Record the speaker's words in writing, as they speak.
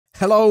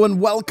Hello and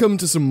welcome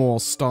to some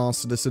more Star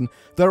Citizen.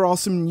 There are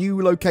some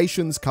new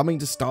locations coming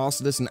to Star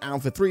Citizen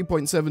Alpha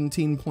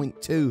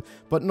 3.17.2,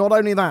 but not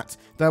only that,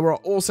 there are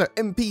also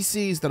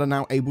NPCs that are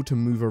now able to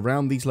move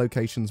around these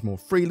locations more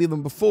freely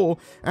than before,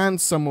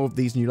 and some of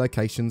these new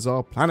locations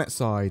are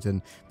planet-side,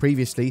 and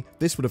previously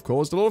this would have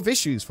caused a lot of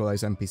issues for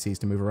those NPCs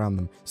to move around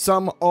them.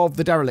 Some of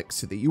the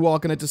derelicts that you are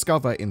going to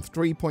discover in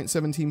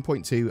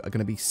 3.17.2 are going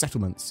to be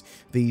settlements.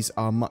 These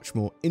are much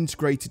more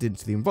integrated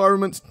into the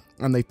environment,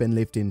 and they've been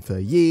lived in for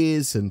years,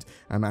 and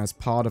as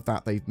part of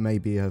that they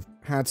maybe have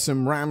had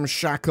some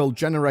ramshackle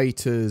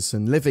generators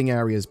and living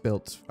areas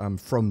built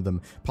from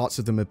them. Parts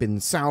of them have been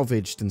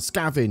salvaged and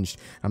scavenged,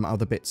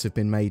 other bits have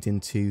been made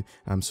into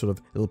sort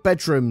of little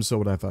bedrooms or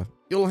whatever.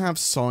 You'll have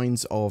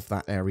signs of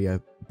that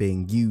area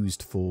being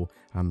used for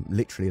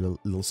literally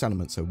little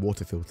settlements, so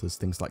water filters,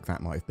 things like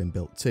that might have been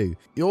built too.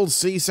 You'll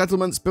see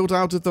settlements built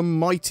out of the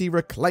mighty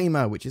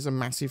Reclaimer, which is a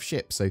massive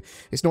ship, so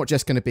it's not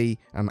just going to be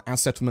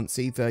as settlements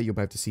either. You'll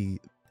be able to see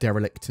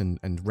derelict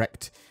and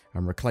wrecked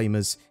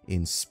Reclaimers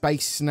in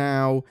space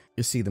now.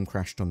 You'll see them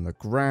crashed on the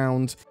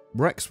ground.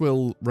 Wrecks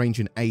will range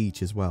in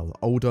age as well.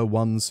 Older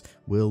ones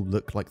will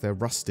look like they're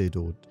rusted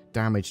or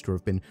damaged or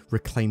have been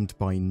reclaimed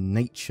by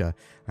nature,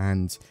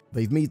 and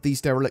they've made these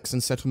derelicts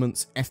and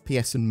settlements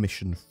FPS and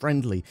mission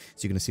friendly,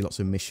 so you're going to see lots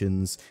of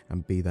missions,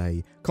 and be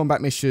they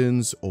combat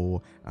missions or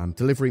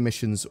delivery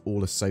missions,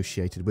 all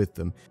associated with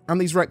them.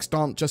 And these wrecks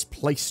aren't just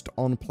placed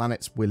on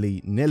planets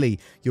willy-nilly.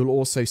 You'll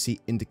also see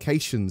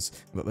indications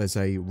that there's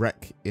a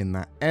wreck in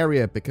that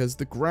area because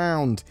the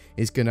ground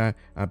is going to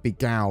be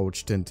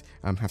gouged and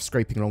have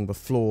scraping along the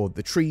floor.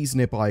 The trees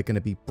nearby are going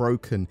to be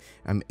broken.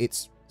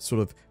 It's sort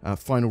of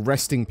final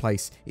resting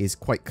place is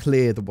quite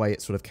clear the way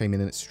it sort of came in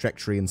its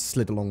trajectory and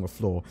slid along the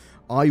floor.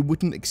 I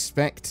wouldn't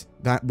expect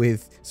that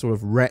with sort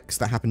of wrecks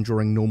that happen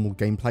during normal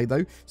gameplay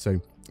though.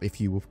 So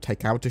if you will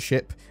take out a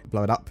ship,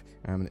 blow it up,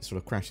 and it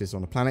sort of crashes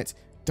on a planet,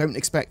 don't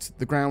expect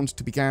the ground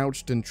to be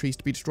gouged and trees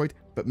to be destroyed.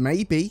 But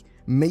maybe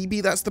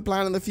that's the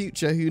plan in the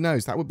future. Who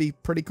knows? That would be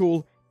pretty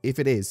cool if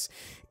it is.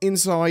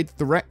 Inside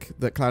the wreck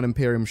that Cloud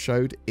Imperium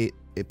showed, it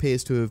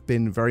appears to have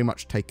been very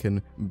much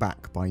taken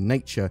back by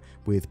nature,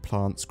 with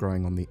plants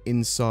growing on the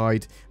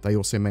inside. They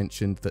also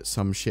mentioned that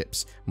some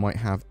ships might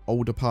have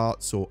older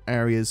parts or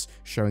areas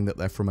showing that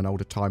they're from an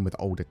older time with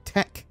older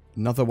tech.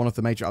 Another one of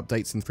the major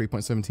updates in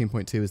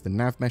 3.17.2 is the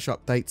nav mesh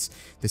updates.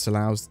 This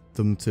allows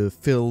them to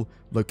fill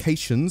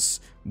locations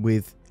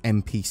with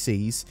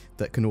NPCs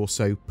that can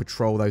also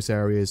patrol those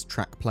areas,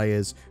 track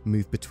players,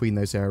 move between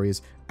those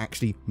areas,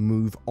 actually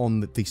move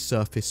on the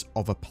surface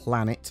of a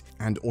planet,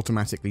 and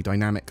automatically,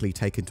 dynamically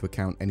take into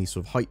account any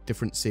sort of height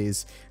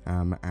differences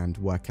and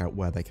work out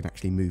where they can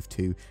actually move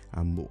to,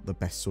 what the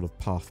best sort of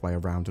pathway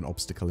around an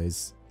obstacle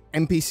is.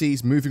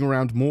 NPCs moving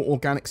around more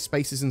organic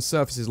spaces and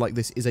surfaces like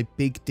this is a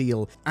big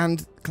deal,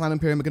 and Cloud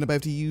Imperium are going to be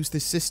able to use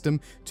this system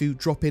to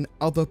drop in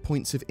other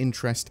points of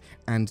interest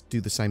and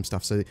do the same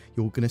stuff. So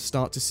you're going to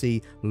start to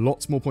see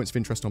lots more points of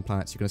interest on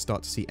planets. You're going to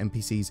start to see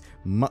NPCs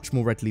much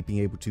more readily being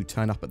able to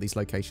turn up at these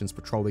locations,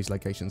 patrol these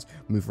locations,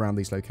 move around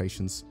these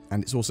locations.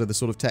 And it's also the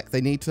sort of tech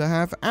they need to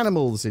have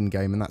animals in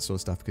game and that sort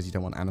of stuff, because you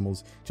don't want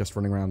animals just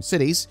running around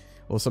cities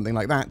or something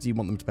like that. You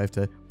want them to be able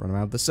to run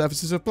around the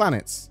surfaces of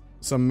planets.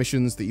 Some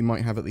missions that you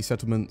might have at these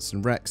settlements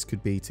and wrecks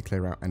could be to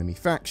clear out enemy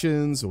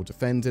factions, or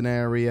defend an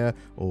area,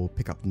 or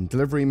pick up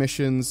delivery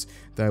missions.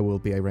 There will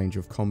be a range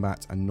of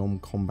combat and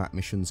non-combat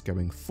missions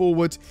going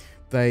forward.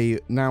 They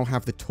now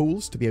have the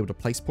tools to be able to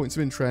place points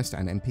of interest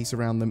and NPCs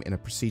around them in a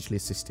procedurally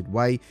assisted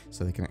way,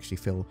 so they can actually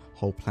fill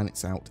whole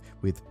planets out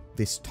with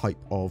this type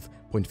of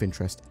point of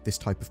interest, this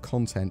type of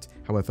content.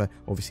 However,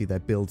 obviously they're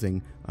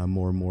building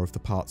more and more of the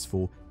parts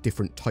for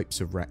different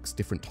types of wrecks,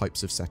 different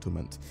types of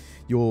settlement.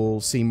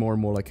 You'll see more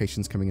and more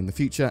locations coming in the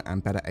future,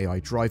 and better AI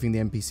driving the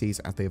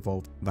NPCs as they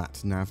evolve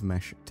that nav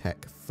mesh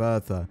tech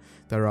further.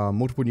 There are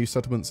multiple new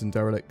settlements and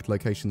derelict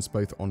locations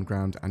both on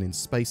ground and in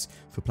space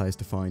for players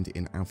to find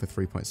in Alpha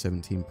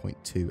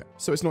 3.17.2.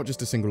 So it's not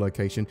just a single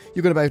location.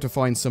 You're going to be able to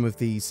find some of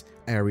these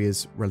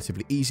areas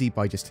relatively easy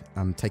by just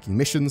taking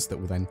missions that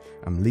will then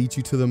lead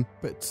you to them,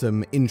 but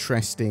some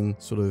interesting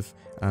sort of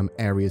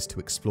areas to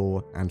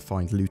explore and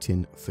find loot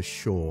in for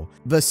sure.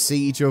 The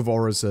Siege of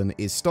Orison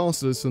is Star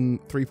Citizen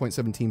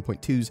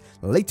 3.17.2's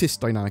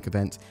latest dynamic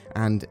event,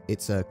 and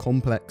it's a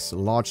complex,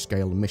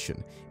 large-scale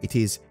mission. It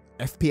is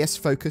FPS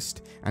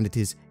focused, and it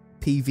is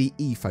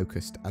PvE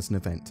focused as an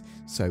event.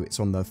 So it's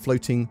on the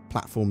floating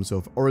platforms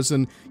of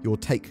Orison. You'll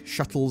take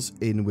shuttles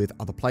in with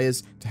other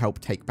players to help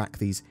take back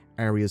these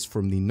areas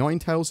from the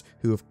Ninetales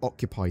who have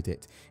occupied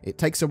it. It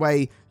takes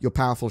away your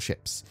powerful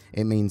ships.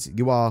 It means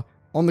you are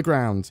on the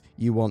ground,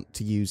 you want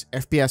to use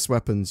FPS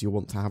weapons, you'll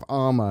want to have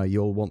armor,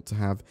 you'll want to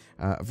have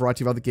a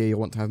variety of other gear,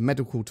 you'll want to have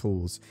medical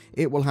tools.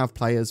 It will have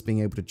players being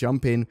able to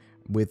jump in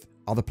with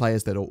other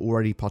players that are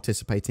already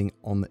participating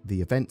on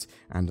the event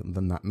and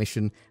then that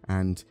mission,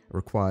 and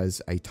requires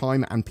a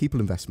time and people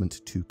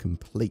investment to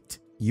complete.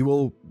 You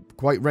will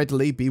quite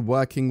readily be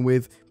working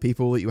with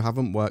people that you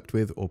haven't worked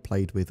with or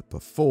played with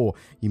before.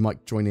 You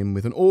might join in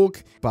with an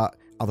org, but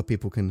other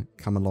people can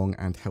come along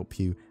and help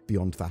you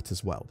beyond that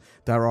as well.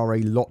 There are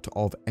a lot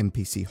of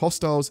NPC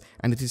hostiles,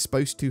 and it is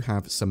supposed to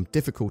have some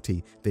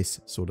difficulty, this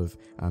sort of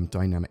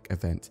dynamic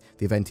event.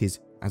 The event is,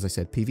 as I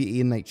said, PvE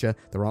in nature.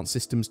 There aren't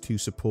systems to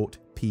support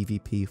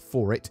PvP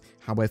for it.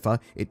 However,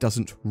 it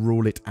doesn't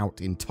rule it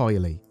out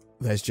entirely.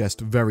 There's just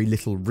very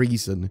little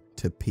reason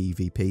to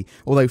PvP,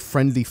 although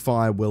friendly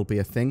fire will be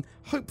a thing.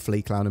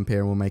 Hopefully Cloud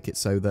Imperium will make it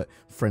so that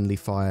friendly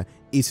fire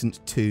isn't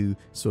too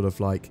sort of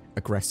like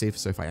aggressive,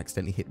 so if I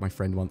accidentally hit my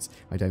friend once,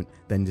 I don't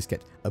then just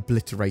get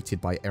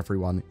obliterated by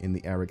everyone in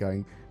the area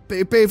going,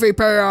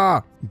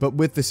 PvP! But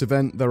with this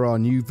event, there are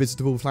new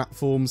visitable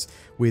platforms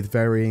with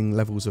varying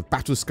levels of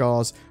battle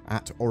scars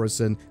at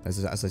Orison.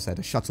 There's, as I said,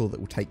 a shuttle that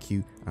will take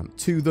you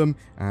to them,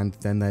 and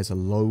then there's a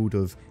load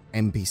of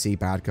NPC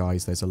bad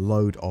guys. There's a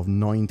load of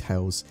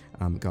Ninetales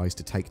guys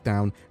to take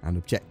down, and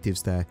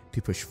objectives there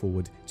to push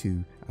forward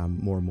to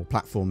more and more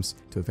platforms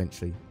to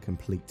eventually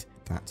complete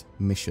that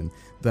mission.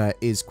 There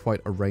is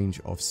quite a range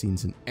of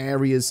scenes and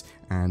areas,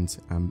 and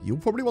you'll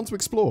probably want to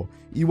explore.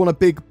 You want a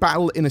big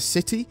battle in a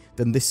city,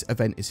 then this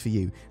event is for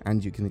you,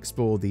 and you can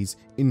explore these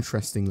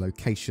interesting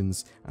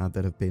locations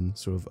that have been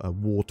sort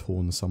of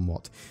war-torn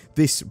somewhat.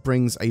 This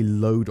brings a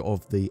load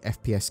of the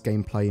FPS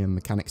gameplay and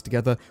mechanics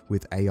together,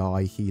 with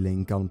AI,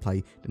 healing,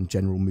 gunplay, and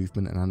general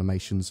movement and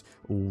animations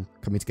all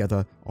coming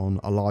together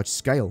on a large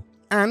scale.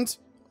 And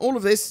all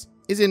of this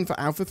is in for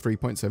Alpha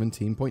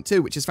 3.17.2,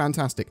 which is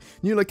fantastic.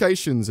 New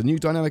locations, a new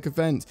dynamic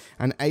event,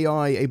 and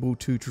AI able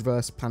to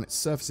traverse planet's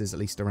surfaces, at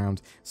least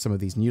around some of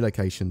these new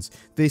locations.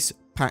 This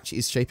patch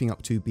is shaping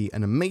up to be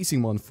an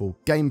amazing one for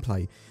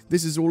gameplay.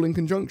 This is all in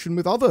conjunction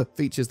with other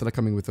features that are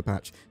coming with the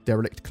patch.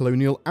 Derelict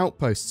colonial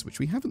outposts, which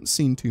we haven't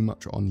seen too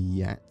much on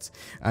yet.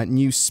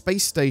 New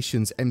space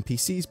stations,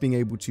 NPCs being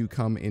able to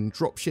come in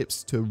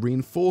dropships to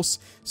reinforce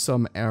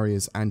some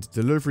areas, and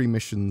delivery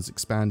missions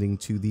expanding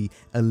to the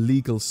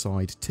illegal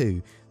side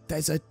too.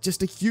 There's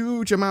just a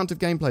huge amount of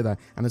gameplay there,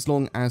 and as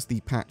long as the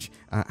patch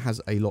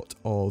has a lot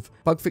of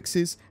bug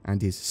fixes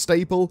and is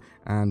stable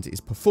and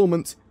is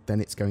performant, then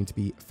it's going to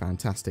be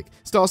fantastic.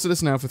 Star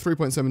Citizen now for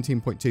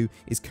 3.17.2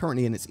 is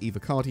currently in its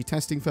EVOCATI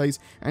testing phase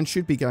and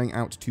should be going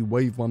out to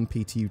Wave 1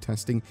 PTU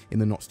testing in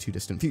the not too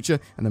distant future,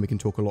 and then we can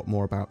talk a lot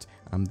more about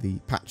the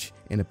patch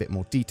in a bit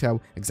more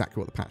detail, exactly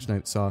what the patch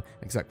notes are,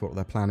 exactly what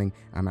they're planning,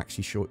 and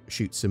actually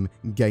shoot some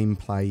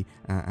gameplay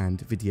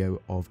and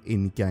video of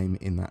in-game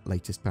in that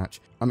latest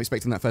patch. I'm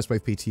expecting that first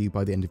Wave PTU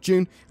by the end of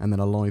June, and then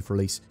a live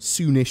release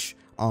soonish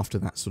after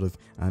that, sort of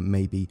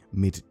maybe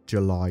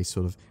mid-July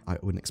sort of. I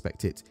wouldn't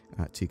expect it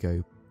to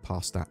go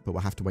past that, but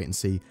we'll have to wait and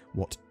see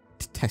what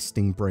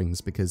testing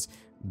brings, because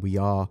we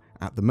are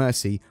at the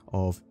mercy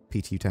of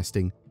PTU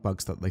testing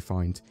bugs that they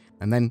find.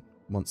 And then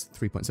once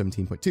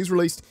 3.17.2 is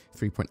released,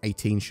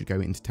 3.18 should go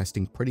into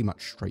testing pretty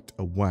much straight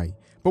away.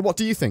 But what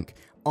do you think?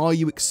 Are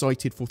you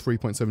excited for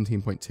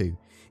 3.17.2?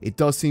 It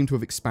does seem to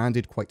have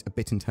expanded quite a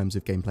bit in terms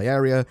of gameplay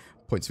area,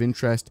 points of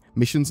interest,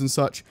 missions and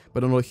such,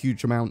 but not a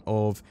huge amount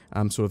of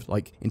sort of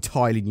like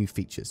entirely new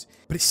features.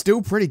 But it's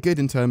still pretty good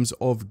in terms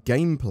of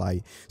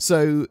gameplay.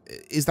 So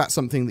is that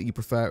something that you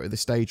prefer at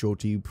this stage, or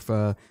do you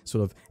prefer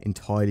sort of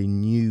entirely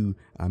new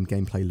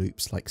gameplay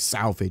loops like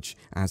salvage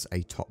as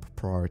a top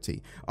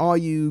priority? Are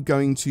you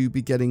going to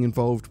be getting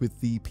involved with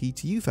the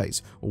PTU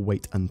phase, or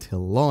wait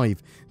until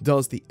live?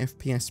 Does the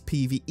FPS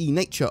PvE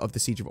nature of the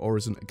Siege of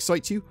Orison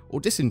excite you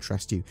or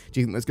disinterest you? Do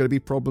you think there's going to be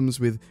problems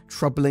with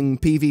troubling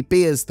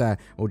PvPers there,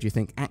 or do you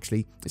think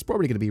actually it's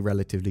probably going to be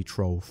relatively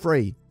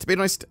troll-free? To be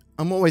honest,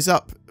 I'm always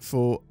up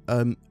for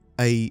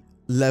a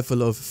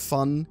level of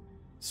fun,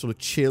 sort of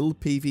chill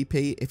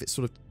PvP if it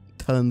sort of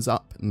turns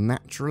up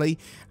naturally.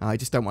 I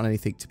just don't want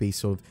anything to be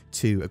sort of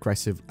too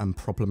aggressive and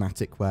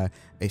problematic where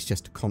it's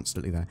just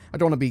constantly there. I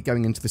don't want to be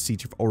going into the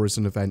Siege of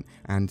Orison event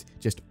and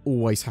just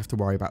always have to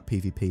worry about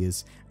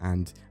PvPers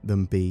and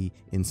them be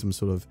in some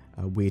sort of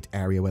weird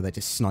area where they're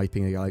just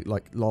sniping,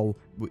 like lol,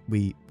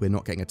 we're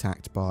not getting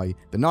attacked by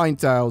the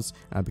Ninetales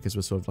because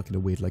we're sort of like in a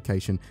weird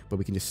location, but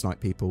we can just snipe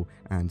people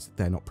and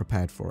they're not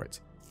prepared for it.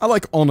 I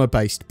like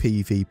honor-based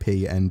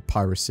PvP and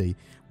piracy,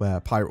 where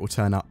a pirate will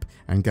turn up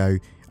and go,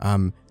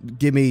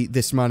 give me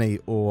this money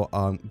or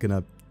I'm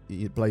gonna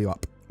blow you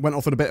up. Went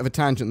off on a bit of a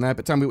tangent there,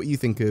 but tell me what you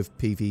think of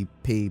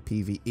PvP,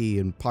 PvE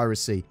and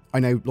piracy. I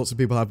know lots of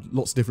people have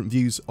lots of different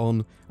views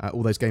on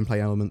all those gameplay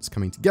elements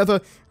coming together,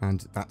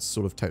 and that's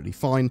sort of totally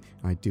fine.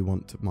 I do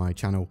want my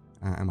channel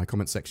and my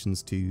comment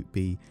sections to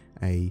be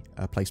a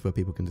place where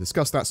people can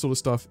discuss that sort of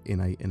stuff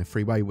in a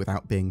free way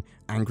without being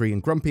angry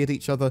and grumpy at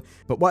each other.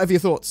 But whatever your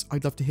thoughts,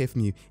 I'd love to hear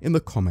from you in the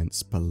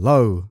comments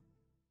below.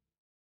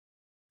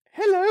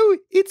 Hello,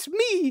 it's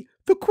me,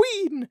 the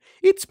Queen.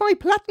 It's my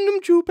Platinum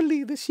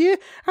Jubilee this year,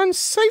 and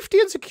safety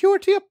and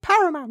security are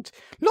paramount.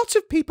 Lots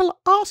of people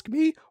ask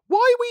me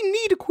why we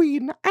need a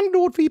Queen and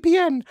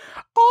NordVPN.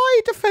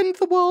 I defend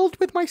the world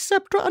with my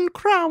sceptre and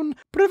crown,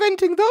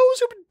 preventing those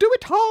who do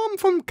it harm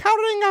from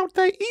carrying out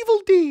their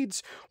evil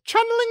deeds.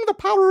 Channeling the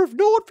power of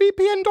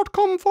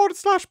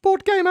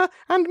nordvpn.com/BoredGamer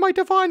and my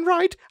divine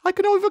right, I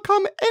can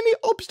overcome any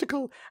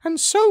obstacle, and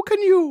so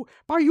can you,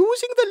 by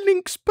using the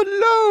links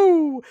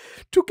below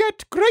to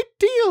get great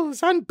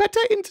deals and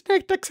better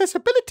internet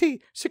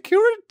accessibility,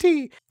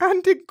 security,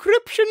 and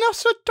encryption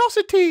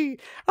acidity.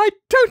 I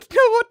don't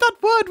know what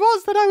that word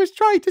was that I was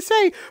trying to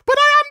say, but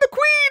I am the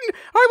Queen!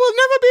 I will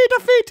never be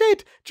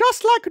defeated,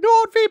 just like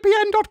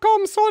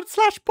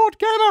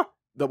nordvpn.com/BoredGamer.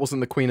 That wasn't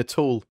the Queen at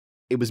all.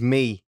 It was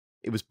me.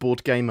 It was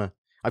BoredGamer.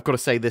 I've got to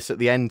say this at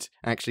the end,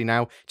 actually,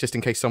 now, just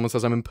in case someone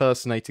says I'm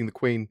impersonating the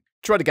Queen.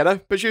 Tried to get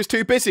her, but she was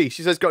too busy.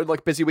 She says got like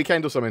a busy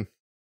weekend or something.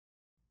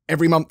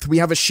 Every month we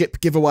have a ship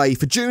giveaway.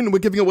 For June, we're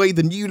giving away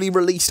the newly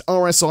released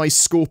RSI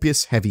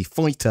Scorpius Heavy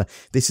Fighter.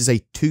 This is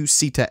a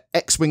 2-seater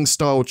X-Wing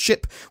styled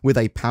ship with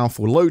a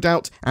powerful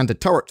loadout and a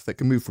turret that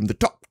can move from the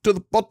top to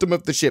the bottom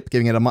of the ship,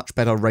 giving it a much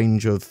better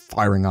range of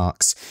firing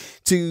arcs.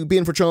 To be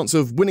in for a chance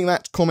of winning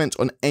that, comment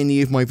on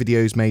any of my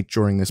videos made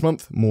during this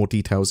month. More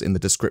details in the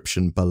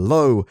description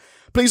below.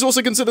 Please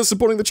also consider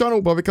supporting the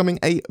channel by becoming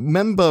a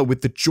member with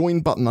the join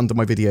button under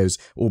my videos,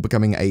 or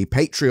becoming a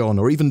Patreon,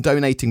 or even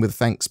donating with a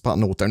thanks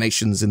button or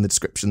donations in the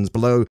descriptions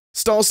below.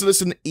 Star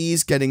Citizen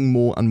is getting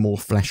more and more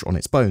flesh on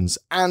its bones,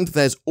 and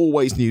there's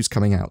always news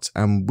coming out,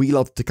 and we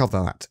love to cover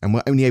that, and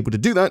we're only able to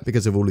do that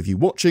because of all of you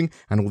watching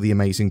and all the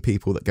amazing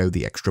people that go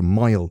the extra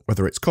mile.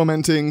 Whether it's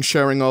commenting,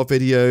 sharing our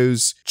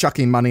videos,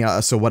 chucking money at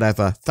us or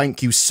whatever,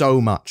 thank you so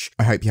much.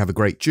 I hope you have a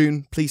great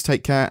June, please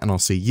take care, and I'll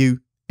see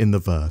you in the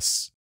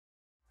verse.